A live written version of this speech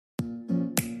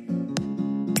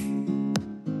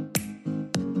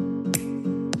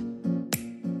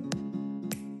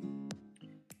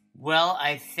Well,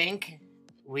 I think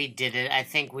we did it. I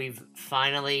think we've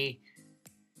finally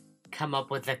come up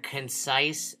with a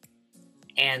concise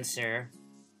answer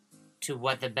to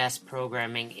what the best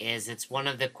programming is. It's one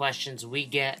of the questions we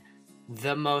get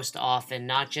the most often,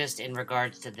 not just in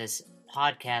regards to this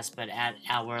podcast, but at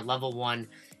our level 1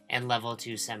 and level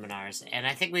 2 seminars. And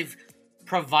I think we've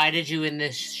provided you in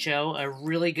this show a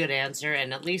really good answer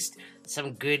and at least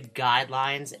some good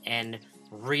guidelines and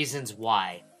reasons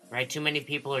why, right? Too many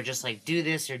people are just like, do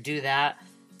this or do that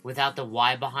without the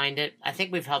why behind it. I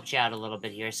think we've helped you out a little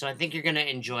bit here, so I think you're going to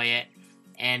enjoy it.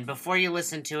 And before you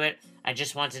listen to it, I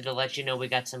just wanted to let you know we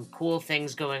got some cool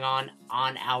things going on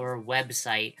our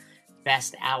website,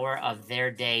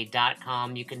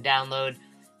 besthouroftheirday.com. You can download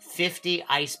 50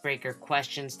 icebreaker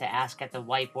questions to ask at the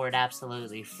whiteboard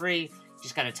absolutely free.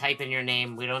 Just got to type in your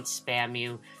name. We don't spam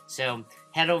you. So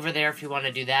head over there if you want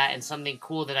to do that. And something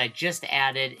cool that I just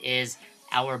added is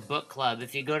our book club.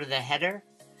 If you go to the header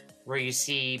where you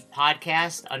see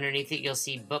podcast, underneath it you'll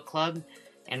see book club.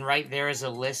 And right there is a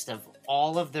list of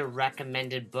all of the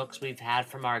recommended books we've had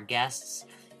from our guests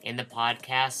in the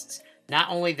podcasts. Not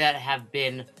only that have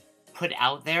been put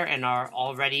out there and are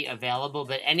already available,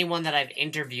 but anyone that I've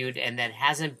interviewed and that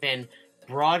hasn't been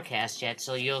broadcast yet.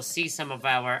 So you'll see some of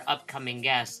our upcoming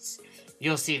guests.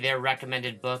 You'll see their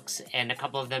recommended books, and a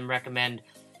couple of them recommend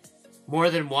more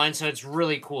than one, so it's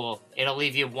really cool. It'll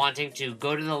leave you wanting to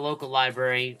go to the local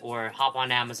library or hop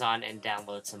on Amazon and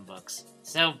download some books.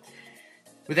 So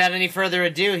without any further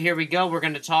ado, here we go. We're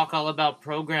going to talk all about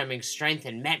programming strength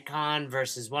in Metcon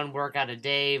versus one workout a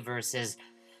day versus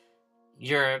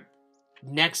your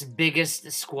next biggest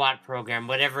squat program,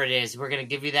 whatever it is. We're going to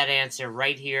give you that answer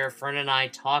right here. Fern and I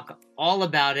talk all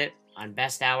about it on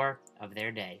Best Hour of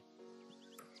Their Day.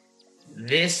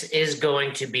 This is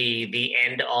going to be the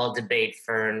end-all debate,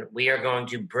 Fern. We are going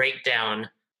to break down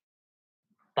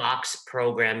box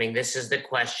programming. This is the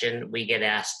question we get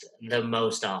asked the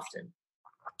most often.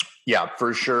 Yeah,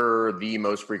 for sure. The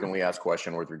most frequently asked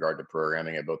question with regard to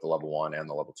programming at both the level 1 and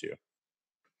the level 2.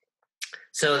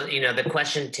 So, the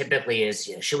question typically is,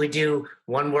 should we do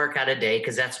one workout a day?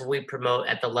 Because that's what we promote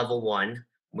at the level 1.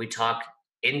 We talk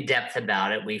in depth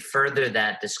about it. We further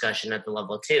that discussion at the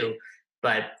level 2.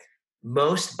 But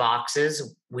most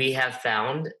boxes we have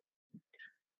found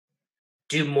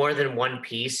do more than one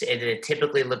piece. It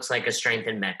typically looks like a strength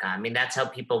in Metcon. I mean, that's how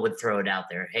people would throw it out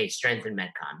there. Hey, strength in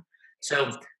Metcon.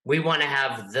 So we want to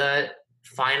have the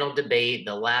final debate,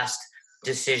 the last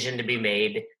decision to be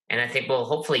made. And I think we'll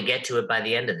hopefully get to it by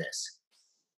the end of this.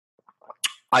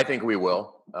 I think we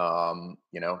will.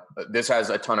 This has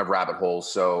a ton of rabbit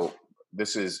holes. So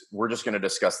we're just going to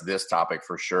discuss this topic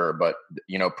for sure. But,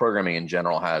 programming in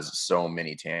general has so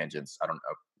many tangents. I don't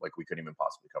know, like we couldn't even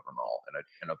possibly cover them all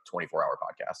in a 24-hour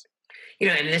podcast.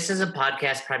 And this is a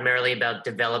podcast primarily about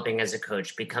developing as a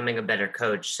coach, becoming a better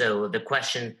coach. So the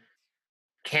question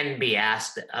can be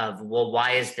asked of, well,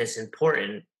 why is this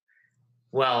important?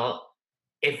 Well,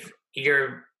 if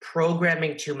you're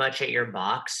programming too much at your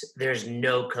box, there's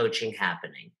no coaching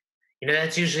happening.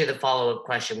 That's usually the follow-up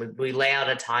question. We lay out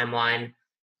a timeline.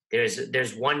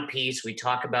 There's one piece. We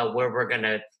talk about where we're going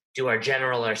to do our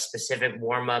general or specific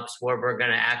warm-ups, where we're going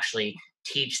to actually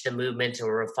teach the movements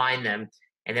or refine them.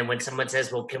 And then when someone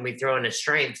says, well, can we throw in a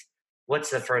strength? What's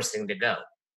the first thing to go?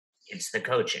 It's the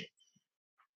coaching.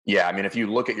 Yeah, I mean, if you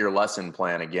look at your lesson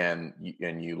plan again,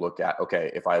 and you look at,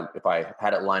 okay, if I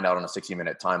had it lined out on a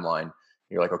 60-minute timeline,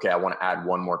 you're like, okay, I want to add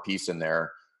one more piece in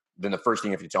there. Then the first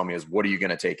thing, if you tell me, is what are you going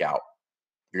to take out?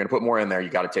 You're going to put more in there. You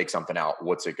got to take something out.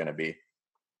 What's it going to be?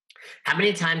 How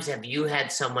many times have you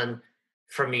had someone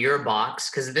from your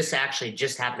box? Because this actually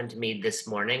just happened to me this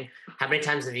morning. How many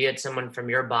times have you had someone from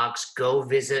your box go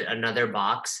visit another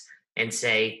box and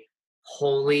say,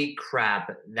 holy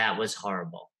crap, that was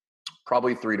horrible?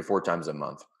 Probably 3 to 4 times a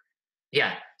month.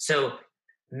 Yeah. So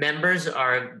members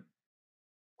are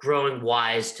growing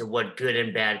wise to what good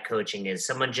and bad coaching is.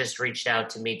 Someone just reached out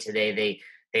to me today.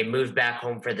 They moved back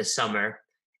home for the summer,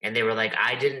 and they were like,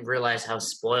 I didn't realize how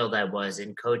spoiled I was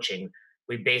in coaching.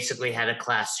 We basically had a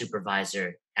class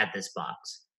supervisor at this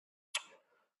box.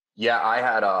 Yeah, I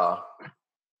had I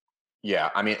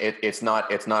mean, it's not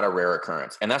a rare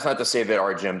occurrence. And that's not to say that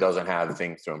our gym doesn't have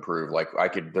things to improve. Like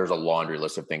there's a laundry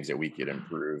list of things that we could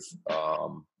improve.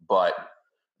 But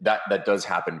that does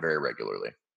happen very regularly.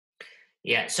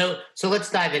 Yeah. So let's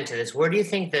dive into this. Where do you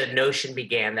think the notion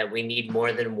began that we need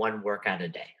more than one workout a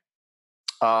day?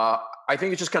 I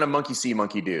think it's just kind of monkey see,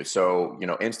 monkey do. So,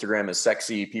 Instagram is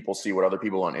sexy. People see what other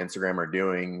people on Instagram are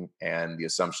doing. And the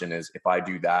assumption is if I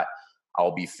do that,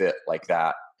 I'll be fit like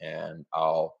that. And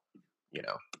I'll,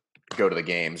 go to the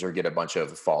games or get a bunch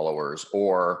of followers.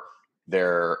 Or,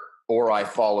 or I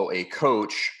follow a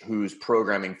coach who's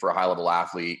programming for a high level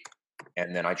athlete,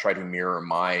 and then I try to mirror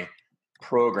my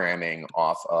programming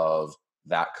off of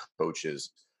that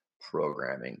coach's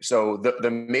programming. So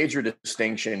the major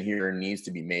distinction here needs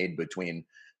to be made between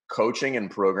coaching and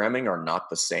programming are not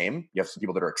the same. You have some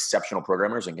people that are exceptional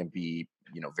programmers and can be,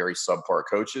 very subpar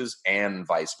coaches, and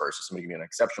vice versa. Somebody can be an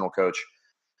exceptional coach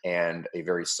and a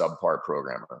very subpar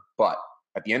programmer. But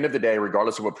at the end of the day,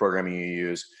 regardless of what programming you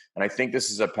use, and I think this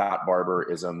is a Pat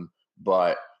Barberism,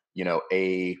 but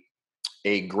a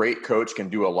great coach can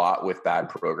do a lot with bad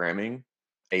programming.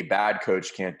 A bad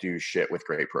coach can't do shit with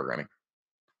great programming.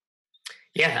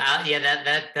 Yeah,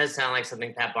 that does sound like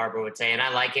something Pat Barber would say, and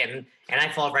I like it, and I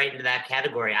fall right into that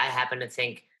category. I happen to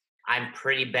think I'm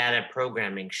pretty bad at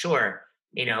programming. Sure,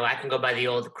 I can go by the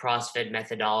old CrossFit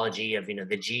methodology of the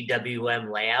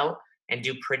GWM layout and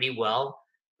do pretty well,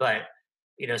 but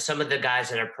some of the guys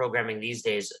that are programming these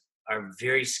days are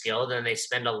very skilled, and they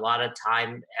spend a lot of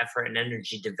time, effort, and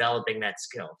energy developing that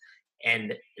skill.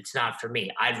 And it's not for me.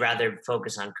 I'd rather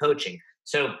focus on coaching.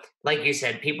 So, like you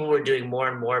said, people were doing more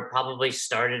and more, probably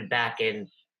started back in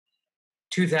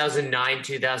 2009,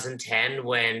 2010,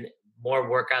 when more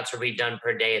workouts were being done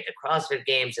per day at the CrossFit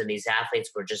Games, and these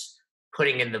athletes were just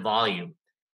putting in the volume.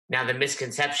 Now, the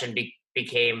misconception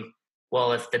became,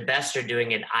 well, if the best are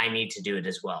doing it, I need to do it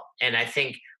as well. And I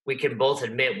think we can both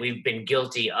admit we've been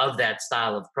guilty of that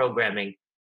style of programming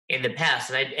in the past.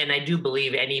 And I do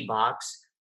believe any box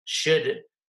should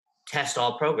test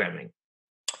all programming.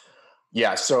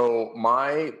 Yeah. So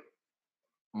my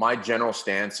general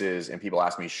stance is, and people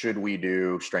ask me, should we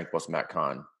do strength plus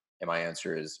Metcon? And my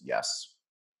answer is yes.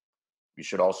 You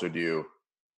should also do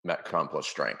Metcon plus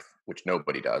strength, which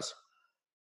nobody does.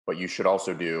 But you should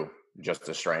also do just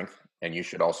a strength, and you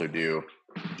should also do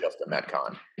just a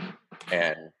Metcon.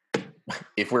 And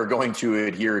if we're going to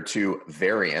adhere to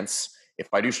variance, if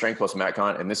I do strength plus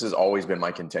Metcon, and this has always been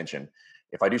my contention,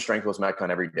 if I do strength plus Metcon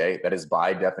every day, that is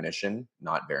by definition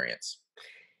not variance.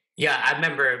 Yeah, I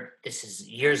remember this is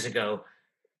years ago.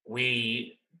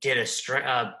 We did a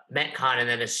Metcon and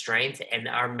then a strength, and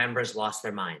our members lost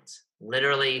their minds.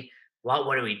 Literally,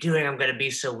 what are we doing? I'm going to be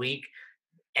so weak.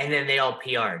 And then they all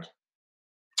PR'd.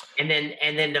 And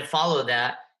then to follow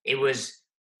that, it was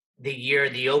the year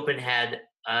the Open had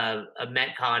a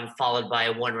Metcon followed by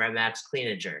a 1-rep max clean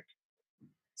and jerk.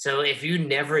 So if you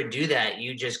never do that,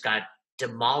 you just got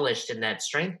demolished in that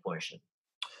strength portion.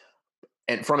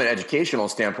 And from an educational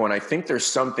standpoint, I think there's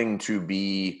something to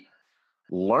be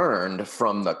learned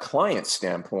from the client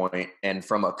standpoint and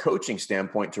from a coaching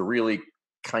standpoint to really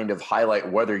kind of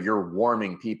highlight whether you're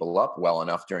warming people up well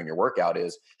enough during your workout.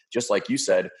 Is just like you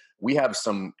said, we have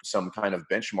some kind of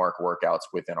benchmark workouts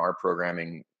within our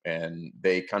programming, and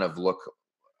they kind of look,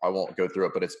 I won't go through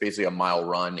it, but it's basically a mile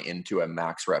run into a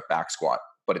max rep back squat,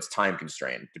 but it's time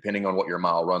constrained. Depending on what your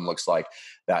mile run looks like,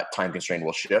 that time constraint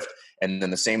will shift. And then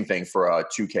the same thing for a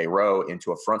 2K row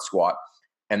into a front squat.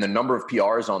 And the number of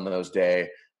PRs on those days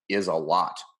is a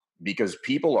lot, because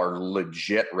people are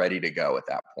legit ready to go at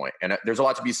that point. And there's a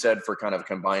lot to be said for kind of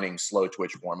combining slow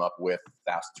twitch warm up with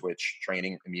fast twitch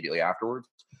training immediately afterwards.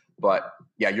 But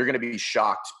yeah, you're going to be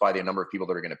shocked by the number of people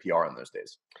that are going to PR on those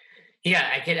days. Yeah,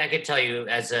 I could tell you,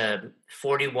 as a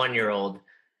 41-year-old,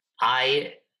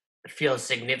 I feel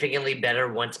significantly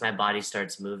better once my body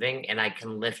starts moving and I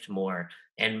can lift more.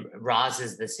 And Roz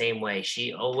is the same way.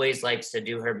 She always likes to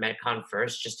do her Metcon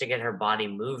first just to get her body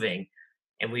moving.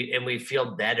 And we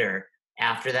feel better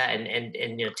after that.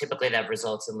 And typically that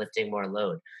results in lifting more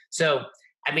load. So,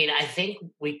 I mean, I think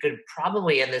we could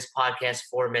probably end this podcast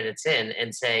 4 minutes in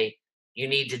and say, you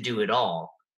need to do it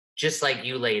all, just like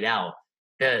you laid out.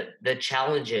 The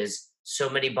challenge is so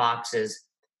many boxes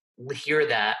hear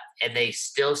that and they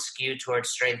still skew towards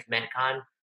strength Metcon,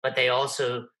 but they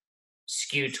also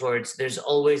skew towards, there's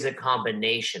always a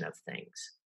combination of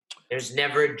things. There's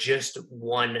never just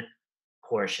one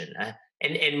portion.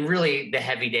 And really the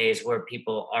heavy days where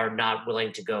people are not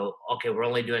willing to go, okay, we're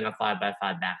only doing a 5x5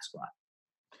 back squat.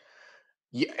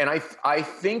 Yeah, and I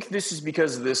think this is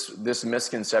because of this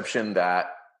misconception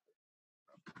that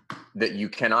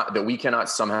we cannot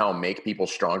somehow make people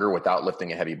stronger without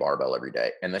lifting a heavy barbell every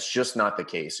day. And that's just not the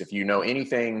case. If you know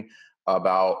anything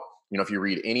about, if you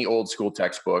read any old school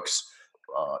textbooks,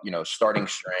 starting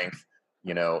strength,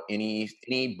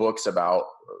 any books about,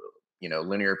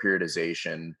 linear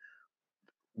periodization,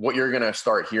 what you're going to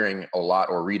start hearing a lot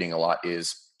or reading a lot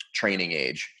is training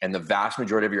age. And the vast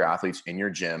majority of your athletes in your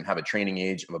gym have a training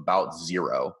age of about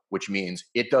 0, which means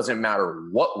it doesn't matter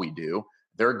what we do,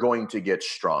 they're going to get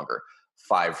stronger.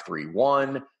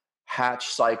 5-3-1, Hatch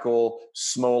cycle,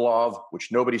 Smolov,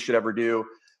 which nobody should ever do.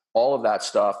 all of that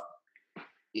stuff,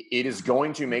 it is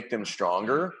going to make them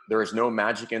stronger. There is no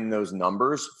magic in those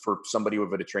numbers for somebody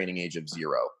with a training age of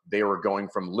 0. They are going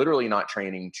from literally not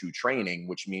training to training,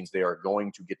 which means they are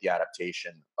going to get the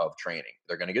adaptation of training.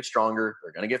 They're going to get stronger.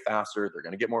 They're going to get faster. They're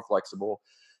going to get more flexible.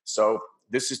 So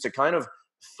this is to kind of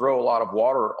throw a lot of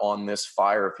water on this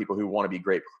fire of people who want to be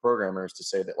great programmers, to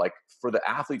say that, like, for the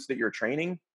athletes that you're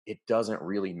training, it doesn't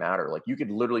really matter. Like, you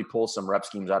could literally pull some rep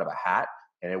schemes out of a hat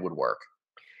and it would work.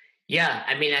 Yeah,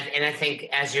 I mean, I think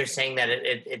as you're saying that,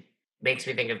 it makes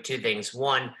me think of two things.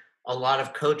 One, a lot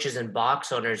of coaches and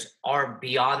box owners are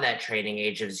beyond that training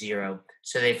age of 0,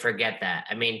 so they forget that.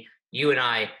 I mean, you and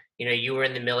I, you were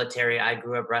in the military. I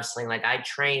grew up wrestling. Like, I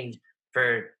trained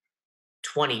for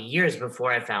 20 years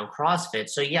before I found CrossFit.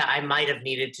 So yeah, I might have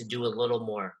needed to do a little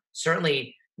more.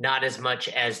 Certainly not as much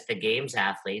as the games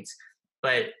athletes,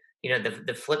 but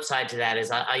the flip side to that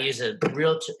is I use a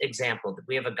real example.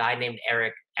 We have a guy named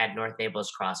Eric at North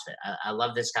Naples CrossFit. I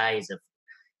love this guy. He's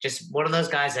just one of those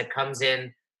guys that comes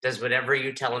in, does whatever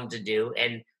you tell him to do.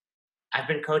 And I've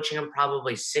been coaching him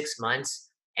probably 6 months,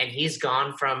 and he's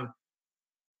gone from,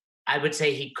 I would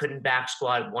say he couldn't back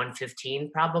squat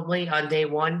 115 probably on day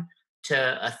 1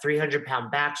 to a 300-pound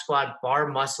back squat, bar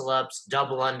muscle ups,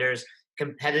 double unders,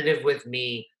 competitive with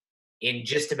me in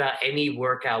just about any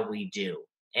workout we do.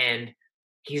 And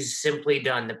he's simply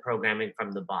done the programming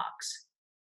from the box.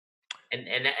 And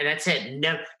that's it.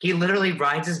 No, he literally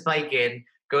rides his bike in,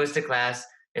 goes to class.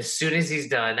 As soon as he's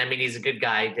done, I mean, he's a good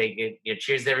guy.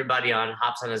 Cheers everybody on,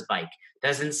 hops on his bike,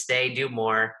 doesn't stay, do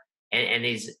more, and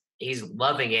he's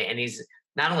loving it. And he's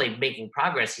not only making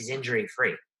progress, he's injury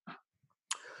free.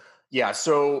 Yeah.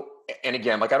 So, and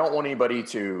again, like, I don't want anybody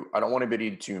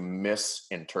to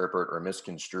misinterpret or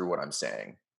misconstrue what I'm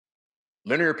saying.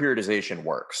 Linear periodization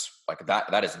works. Like,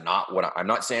 that is not what I'm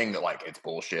not saying that, like, it's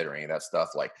bullshit or any of that stuff.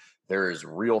 Like, there is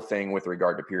real thing with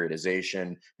regard to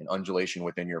periodization and undulation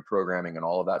within your programming and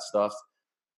all of that stuff.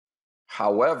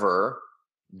 However,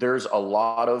 there's a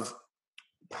lot of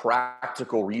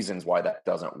practical reasons why that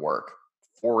doesn't work.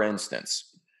 For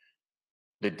instance,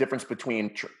 the difference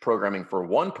between programming for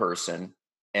one person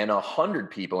and 100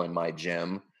 people in my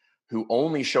gym who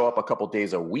only show up a couple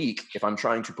days a week, if I'm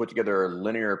trying to put together a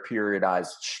linear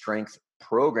periodized strength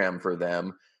program for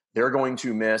them, they're going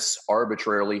to miss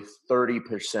arbitrarily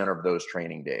 30% of those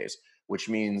training days, which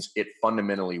means it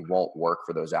fundamentally won't work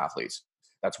for those athletes.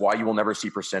 That's why you will never see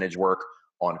percentage work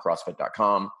on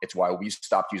CrossFit.com. It's why we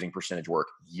stopped using percentage work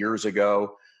years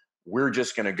ago. We're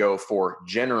just going to go for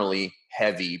generally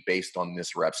heavy based on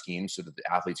this rep scheme so that the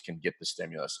athletes can get the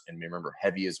stimulus. And remember,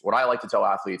 heavy is what I like to tell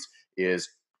athletes is,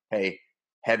 hey,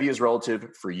 heavy is relative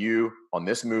for you on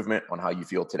this movement, on how you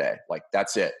feel today. Like,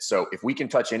 that's it. So if we can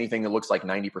touch anything that looks like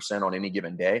 90% on any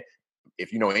given day,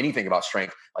 if you know anything about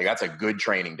strength, like, that's a good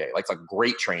training day. Like, it's a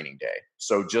great training day.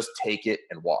 So just take it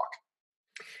and walk.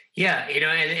 Yeah.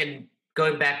 And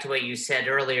going back to what you said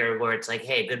earlier, where it's like,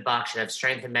 hey, good box should have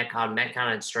strength and Metcon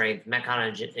and strength,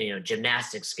 Metcon and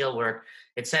gymnastics, skill work,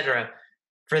 etc.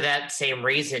 For that same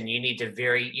reason, you need to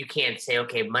you can't say,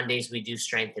 okay, Mondays we do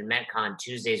strength and Metcon,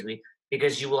 Tuesdays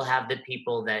because you will have the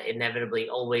people that inevitably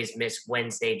always miss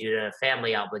Wednesday due to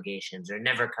family obligations or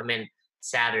never come in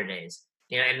Saturdays.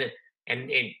 And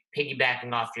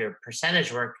piggybacking off your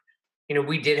percentage work,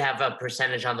 we did have a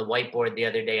percentage on the whiteboard the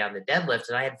other day on the deadlift,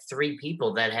 and I had 3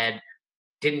 people that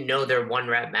didn't know their 1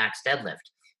 rep max deadlift.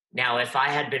 Now, if I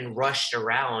had been rushed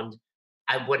around,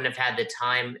 I wouldn't have had the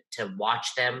time to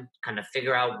watch them, kind of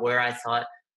figure out where I thought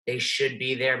they should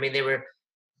be there. I mean, they were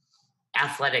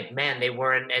athletic men. It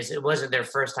wasn't their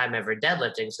first time ever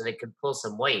deadlifting, so they could pull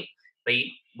some weight. But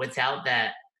without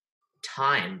that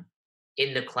time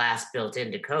in the class built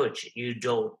into coach, you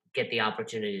don't get the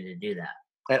opportunity to do that.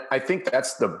 And I think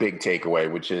that's the big takeaway,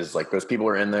 which is, like, those people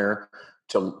are in there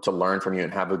to learn from you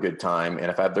and have a good time. And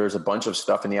if there's a bunch of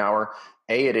stuff in the hour,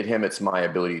 it inhibits my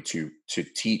ability to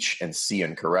teach and see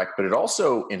and correct, but it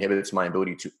also inhibits my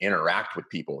ability to interact with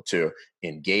people, to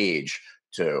engage,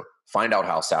 to find out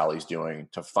how Sally's doing,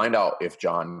 to find out if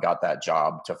John got that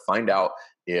job, to find out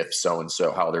if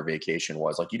so-and-so, how their vacation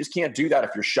was. Like, you just can't do that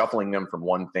if you're shuffling them from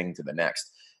one thing to the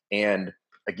next. And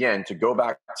again, to go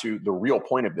back to the real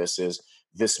point of this is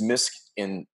this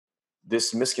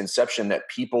misconception that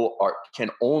people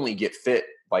can only get fit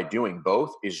by doing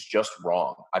both is just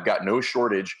wrong. I've got no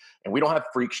shortage, and we don't have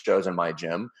freak shows in my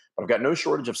gym, but I've got no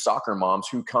shortage of soccer moms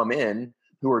who come in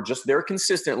who are just there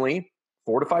consistently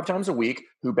 4 to 5 times a week,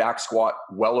 who back squat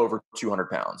well over 200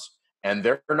 pounds. And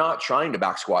they're not trying to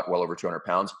back squat well over 200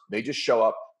 pounds. They just show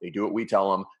up, they do what we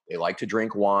tell them, they like to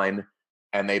drink wine,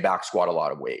 and they back squat a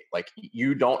lot of weight. Like,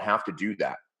 you don't have to do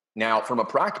that. Now, from a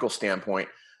practical standpoint,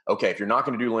 okay, if you're not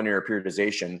going to do linear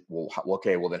periodization, well,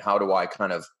 okay, well then how do I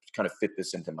kind of fit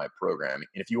this into my program?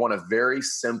 And if you want a very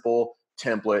simple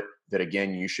template that,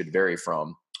 again, you should vary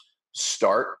from,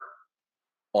 start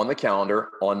on the calendar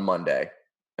on Monday.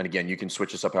 And again, you can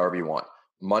switch this up however you want.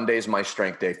 Monday is my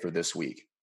strength day for this week.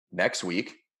 Next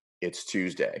week, it's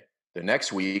Tuesday. The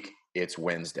next week, it's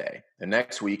Wednesday. The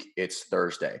next week, it's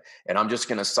Thursday. And I'm just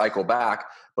going to cycle back.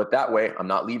 But that way, I'm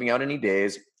not leaving out any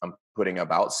days. I'm putting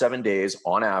about 7 days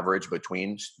on average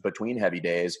between heavy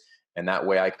days. And that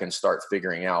way I can start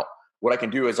figuring out what I can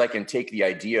do. Is I can take the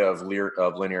idea of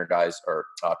linearized or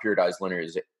periodized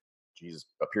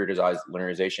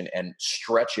linearization and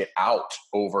stretch it out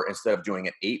over, instead of doing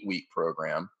an 8-week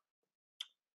program,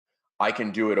 I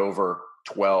can do it over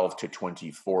 12 to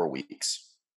 24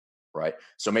 weeks, right?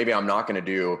 So maybe I'm not going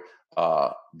to do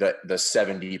the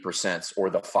 70% or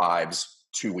the 5s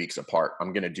 2 weeks apart.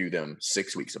 I'm going to do them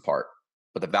 6 weeks apart.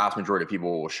 But the vast majority of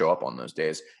people will show up on those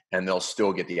days and they'll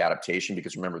still get the adaptation,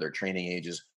 because remember, their training age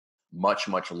is much,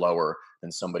 much lower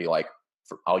than somebody like,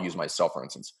 I'll use myself, for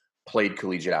instance, played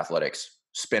collegiate athletics,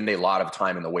 spend a lot of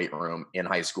time in the weight room in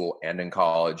high school and in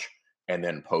college, and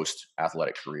then post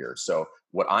athletic career. So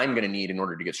what I'm going to need in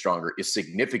order to get stronger is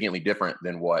significantly different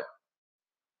than what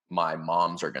my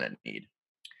moms are going to need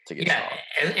to get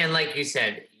strong. And like you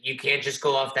said, you can't just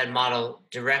go off that model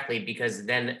directly, because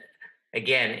then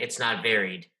again, it's not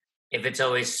varied. If it's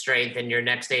always strength and your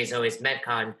next day is always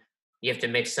Metcon, you have to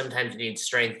mix. Sometimes you need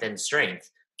strength and strength.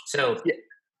 So,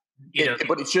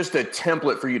 but it's just a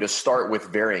template for you to start with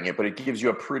varying it, but it gives you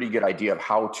a pretty good idea of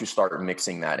how to start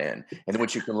mixing that in. And then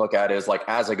what you can look at is, like,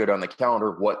 as I go down the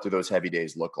calendar, what do those heavy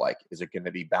days look like? Is it going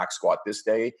to be back squat this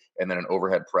day and then an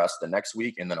overhead press the next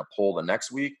week and then a pull the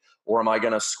next week? Or am I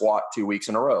going to squat 2 weeks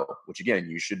in a row, which again,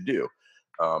 you should do.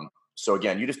 So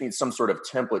again, you just need some sort of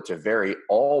template to vary,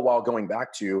 all while going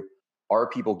back to, are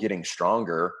people getting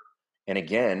stronger? And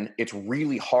again, it's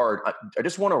really hard. I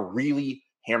just want to really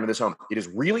hammer this home. It is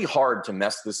really hard to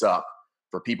mess this up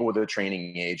for people with a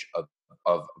training age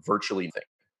of virtually nothing.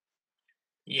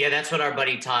 Yeah, that's what our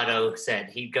buddy Tado said.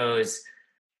 He goes,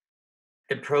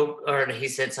 he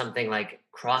said something like,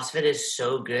 CrossFit is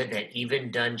so good that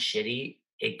even done shitty,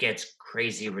 it gets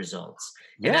crazy results.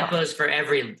 And that goes for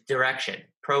every direction: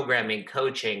 programming,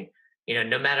 coaching,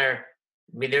 no matter,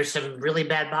 there's some really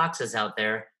bad boxes out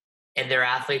there and their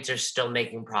athletes are still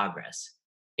making progress,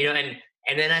 and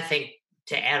then I think,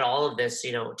 to add all of this,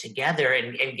 together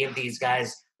and give these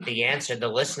guys the answer, the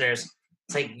listeners,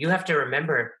 it's like, you have to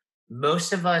remember,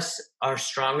 most of us are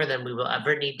stronger than we will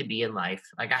ever need to be in life.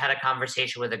 Like, I had a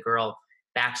conversation with a girl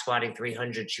back squatting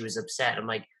 300. She was upset. I'm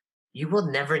like, you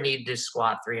will never need to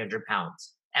squat 300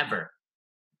 pounds ever.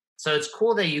 So it's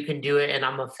cool that you can do it. And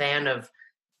I'm a fan of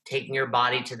taking your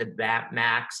body to the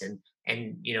max and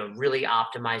really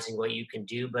optimizing what you can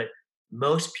do. But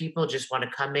most people just want to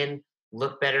come in,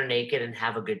 look better naked, and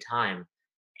have a good time.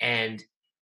 And,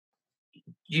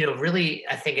 really,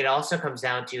 I think it also comes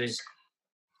down to is,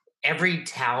 every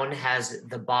town has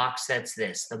the box that's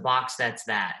this, the box that's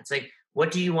that. It's like, what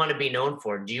do you want to be known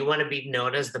for? Do you want to be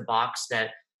known as the box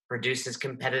that produces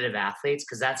competitive athletes?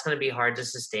 Because that's going to be hard to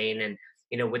sustain. And,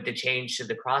 with the change to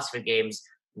the CrossFit Games,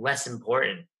 less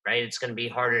important, right? It's going to be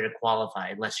harder to qualify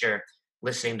unless you're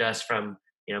listening to us from,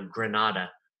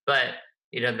 Granada. But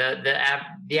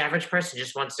the average person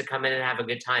just wants to come in and have a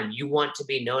good time. You want to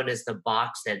be known as the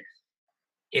box that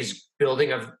is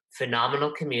building a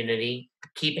phenomenal community,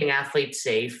 keeping athletes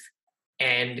safe,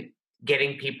 and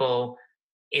getting people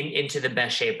into the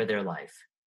best shape of their life.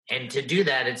 And to do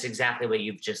that, it's exactly what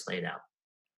you've just laid out.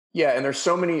 Yeah, and there's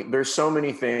so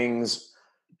many things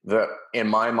that, in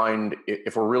my mind,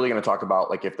 if we're really going to talk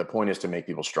about, like, if the point is to make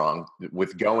people strong,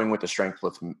 with going with the strength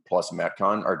plus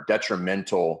Metcon, are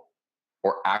detrimental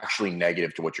or actually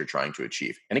negative to what you're trying to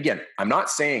achieve. And again, I'm not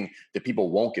saying that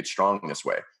people won't get strong this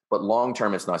way, but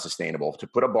long-term, it's not sustainable. To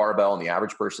put a barbell in the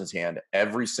average person's hand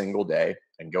every single day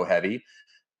and go heavy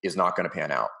is not going to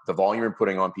pan out. The volume you're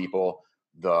putting on people,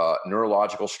 the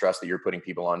neurological stress that you're putting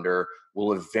people under,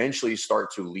 will eventually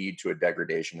start to lead to a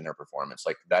degradation in their performance.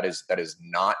 Like, that is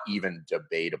not even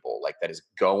debatable. Like, that is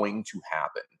going to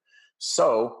happen.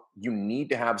 So you need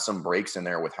to have some breaks in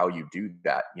there with how you do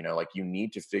that. Like, you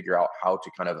need to figure out how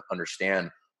to kind of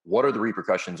understand, what are the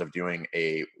repercussions of doing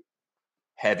a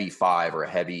heavy 5 or a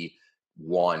heavy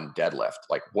 1 deadlift?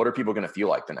 Like, what are people going to feel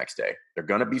like the next day? They're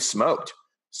going to be smoked.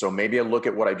 So maybe I look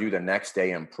at what I do the next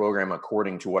day and program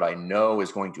according to what I know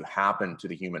is going to happen to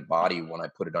the human body when I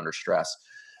put it under stress.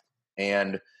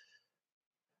 And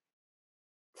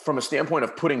from a standpoint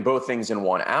of putting both things in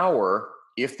 1 hour,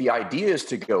 if the idea is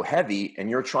to go heavy and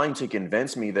you're trying to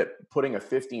convince me that putting a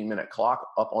 15-minute clock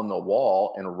up on the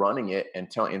wall and running it and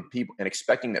telling people and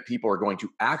expecting that people are going to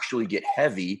actually get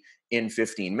heavy in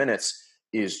 15 minutes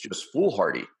is just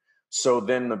foolhardy. So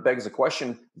then that begs the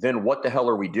question, then what the hell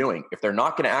are we doing? If they're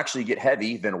not going to actually get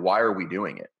heavy, then why are we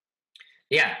doing it?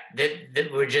 Yeah,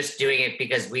 we're just doing it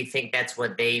because we think that's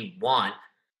what they want.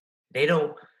 They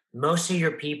don't. Most of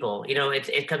your people,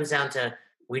 it comes down to,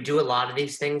 we do a lot of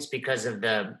these things because of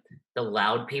the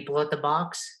loud people at the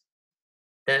box,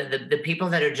 the people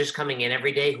that are just coming in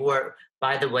every day, who are,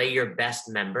 by the way, your best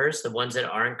members, the ones that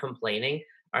aren't complaining,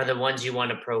 are the ones you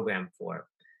want to program for.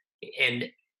 And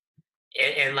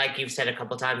like you've said a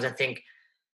couple times, I think,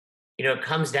 it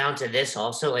comes down to this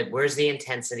also, like, where's the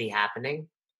intensity happening?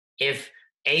 If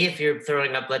you're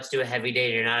throwing up, let's do a heavy day,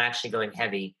 and you're not actually going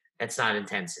heavy, that's not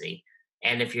intensity.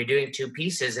 And if you're doing two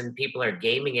pieces and people are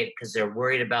gaming it because they're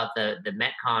worried about the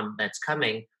Metcon that's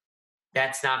coming,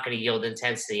 that's not going to yield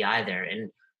intensity either. And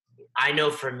I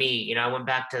know for me, I went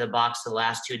back to the box the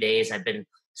last 2 days. I've been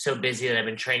so busy that I've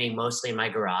been training mostly in my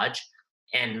garage,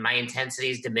 and my intensity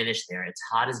is diminished there. It's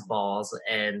hot as balls,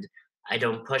 and I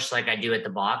don't push like I do at the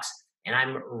box. And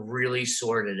I'm really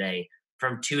sore today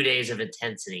from 2 days of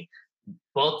intensity.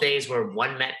 Both days were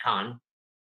one Metcon,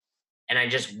 and I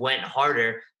just went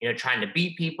harder, trying to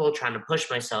beat people, trying to push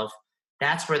myself.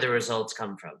 That's where the results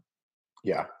come from.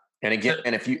 Yeah. And again,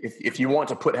 and if you want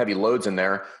to put heavy loads in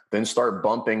there, then start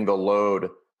bumping the load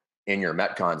in your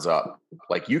Metcons up.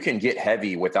 Like, you can get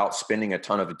heavy without spending a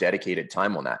ton of dedicated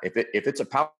time on that. If it's a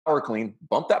power clean,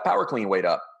 bump that power clean weight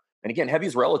up. And again, heavy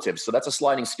is relative. So that's a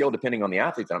sliding scale depending on the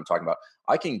athlete that I'm talking about.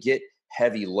 I can get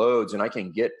heavy loads and I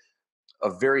can get a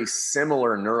very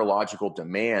similar neurological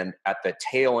demand at the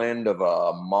tail end of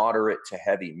a moderate to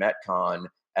heavy Metcon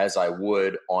as I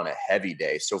would on a heavy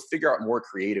day. So figure out more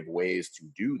creative ways to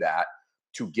do that,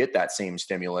 to get that same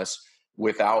stimulus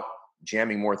without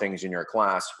jamming more things in your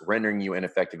class, rendering you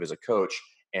ineffective as a coach,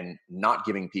 and not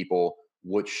giving people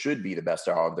what should be the best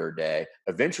hour of their day.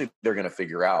 Eventually, they're going to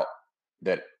figure out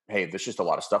that, hey, there's just a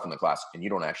lot of stuff in the class and you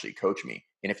don't actually coach me.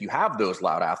 And if you have those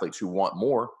loud athletes who want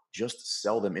more, just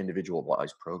sell them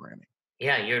individualized programming.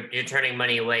 Yeah, you're turning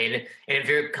money away. And if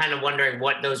you're kind of wondering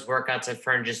what those workouts that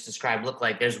Fern just described look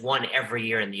like, there's one every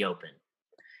year in the Open.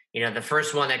 The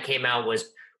first one that came out was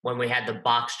when we had the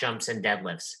box jumps and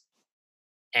deadlifts.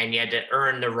 And you had to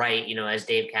earn the right, as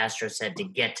Dave Castro said, to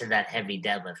get to that heavy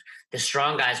deadlift. The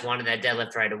strong guys wanted that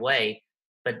deadlift right away.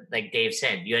 But like Dave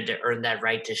said, you had to earn that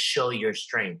right to show your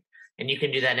strength. And you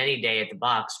can do that any day at the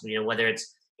box, whether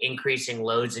it's increasing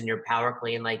loads in your power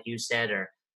clean, like you said, or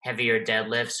heavier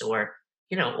deadlifts, or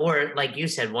like you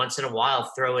said, once in a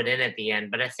while, throw it in at the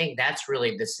end. But I think that's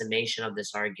really the summation of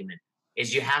this argument,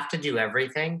 is you have to do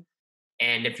everything.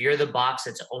 And if you're the box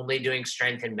that's only doing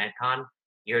strength and Metcon,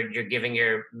 you're giving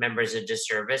your members a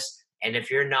disservice. And if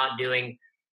you're not doing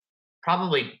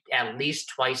probably at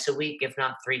least twice a week, if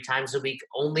not 3 times a week,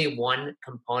 only one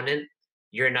component,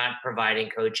 you're not providing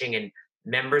coaching. And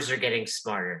members are getting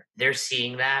smarter. They're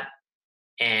seeing that.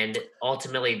 And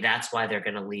ultimately, that's why they're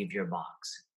going to leave your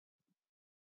box.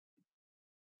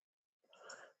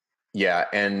 Yeah.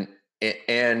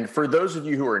 And for those of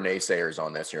you who are naysayers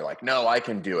on this, you're like, no, I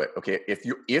can do it. Okay.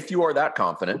 If you are that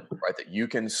confident, right, that you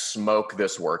can smoke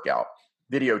this workout,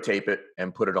 videotape it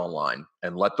and put it online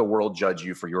and let the world judge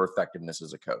you for your effectiveness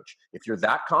as a coach. If you're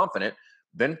that confident,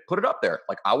 then put it up there.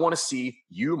 Like, I want to see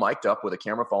you mic'd up with a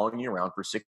camera following you around for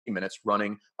 60 minutes,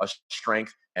 running a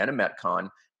strength and a Metcon,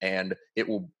 and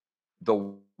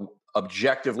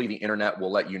objectively, the internet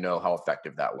will let you know how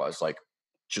effective that was. Like,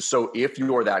 just so if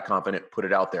you're that confident, put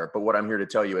it out there. But what I'm here to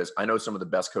tell you is I know some of the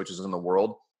best coaches in the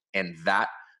world, and that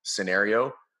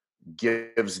scenario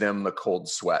gives them the cold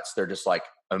sweats. They're just like,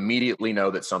 immediately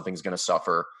know that something's going to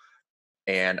suffer.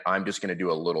 And I'm just going to do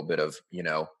a little bit of,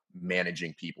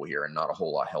 managing people here and not a hell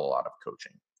of a lot of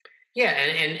coaching. Yeah.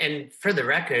 And for the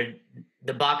record,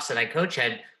 the box that I coach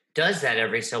at does that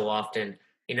every so often.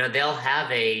 They'll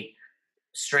have a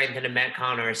strength and a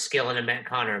Metcon, or a skill and a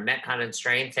Metcon, or a Metcon and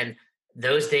strength. And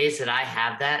those days that I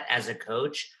have that as a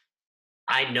coach,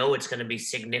 I know it's going to be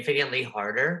significantly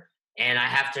harder, and I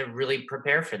have to really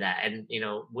prepare for that. And,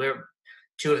 we're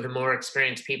two of the more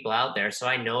experienced people out there, so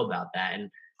I know about that. And,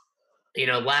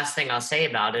 last thing I'll say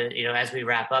about it, as we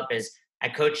wrap up, is I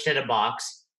coached at a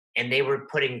box and they were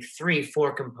putting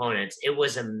 3-4 components. It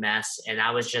was a mess. And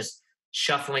I was just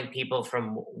shuffling people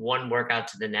from one workout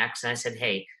to the next. And I said,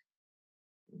 hey,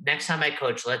 next time I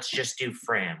coach, let's just do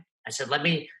Fram. I said, let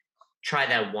me try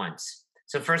that once.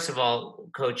 So first of all,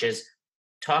 coaches,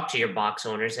 talk to your box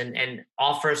owners and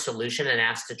offer a solution and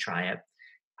ask to try it.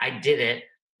 I did it.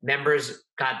 members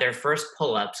got their first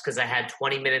pull-ups because I had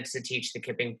 20 minutes to teach the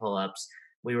kipping pull-ups.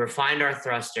 We refined our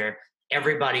thruster.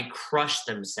 Everybody crushed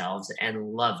themselves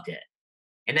and loved it.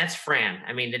 And that's Fran.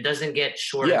 I mean, it doesn't get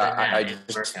shorter than that in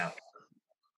a workout.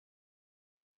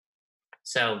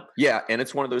 So yeah, and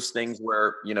it's one of those things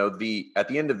where, you know, at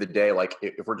the end of the day, like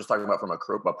if we're just talking about from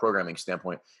a programming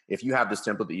standpoint, if you have this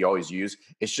template that you always use,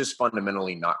 it's just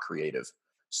fundamentally not creative.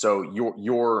 So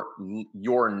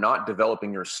you're not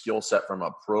developing your skill set from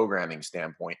a programming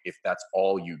standpoint if that's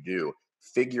all you do.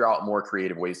 Figure out more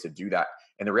creative ways to do that.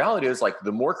 And the reality is, like,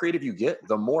 the more creative you get,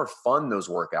 the more fun those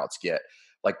workouts get.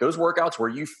 Like those workouts where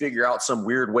you figure out some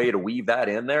weird way to weave that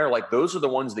in there, like those are the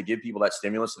ones that give people that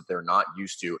stimulus that they're not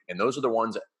used to. And those are the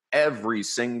ones every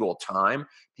single time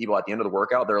people at the end of the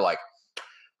workout, they're like,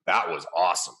 that was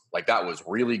awesome. Like that was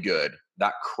really good.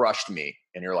 That crushed me.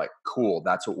 And you're like, cool,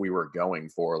 that's what we were going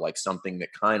for. Like something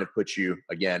that kind of puts you,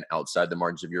 again, outside the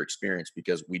margins of your experience,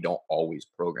 because we don't always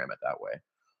program it that way.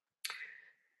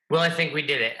 Well, I think we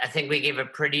did it. I think we gave a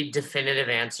pretty definitive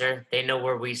answer. They know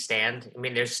where we stand. I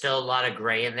mean, there's still a lot of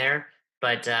gray in there,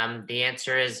 but the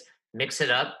answer is mix it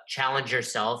up, challenge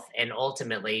yourself, and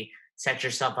ultimately set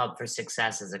yourself up for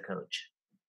success as a coach.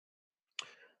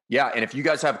 Yeah, and if you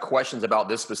guys have questions about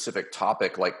this specific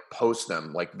topic, like post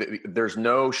them. Like there's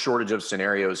no shortage of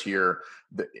scenarios here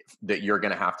that you're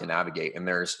going to have to navigate, and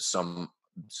there's some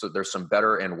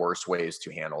better and worse ways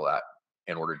to handle that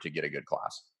in order to get a good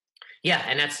class. Yeah,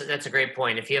 and that's a great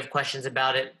point. If you have questions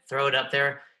about it, throw it up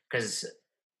there because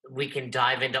we can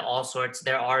dive into all sorts.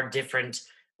 There are different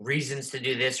reasons to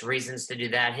do this, reasons to do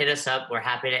that. Hit us up. We're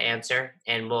happy to answer,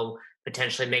 and we'll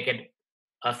potentially make it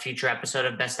a future episode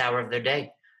of Best Hour of Their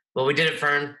Day. Well, we did it,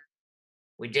 Fern.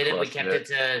 We did it. We kept it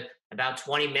to about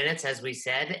 20 minutes, as we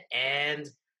said, and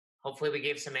hopefully we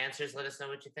gave some answers. Let us know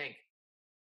what you think.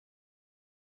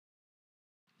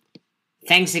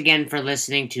 Thanks again for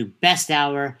listening to Best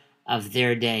Hour of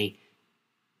Their Day.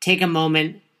 Take a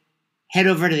moment, head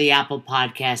over to the Apple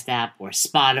Podcast app or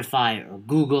Spotify or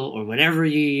Google or whatever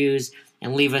you use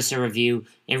and leave us a review.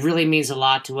 It really means a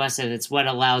lot to us, and it's what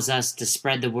allows us to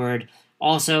spread the word.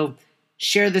 Also,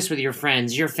 share this with your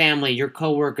friends, your family, your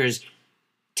coworkers.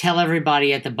 Tell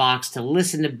everybody at the box to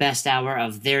listen to Best Hour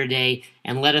of Their Day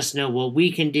and let us know what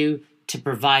we can do to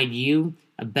provide you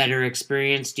a better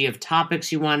experience. Do you have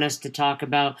topics you want us to talk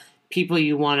about? People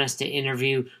you want us to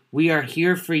interview? We are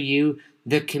here for you,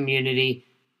 the community.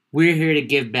 We're here to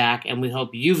give back, and we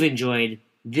hope you've enjoyed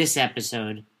this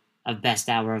episode of Best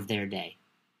Hour of Their Day.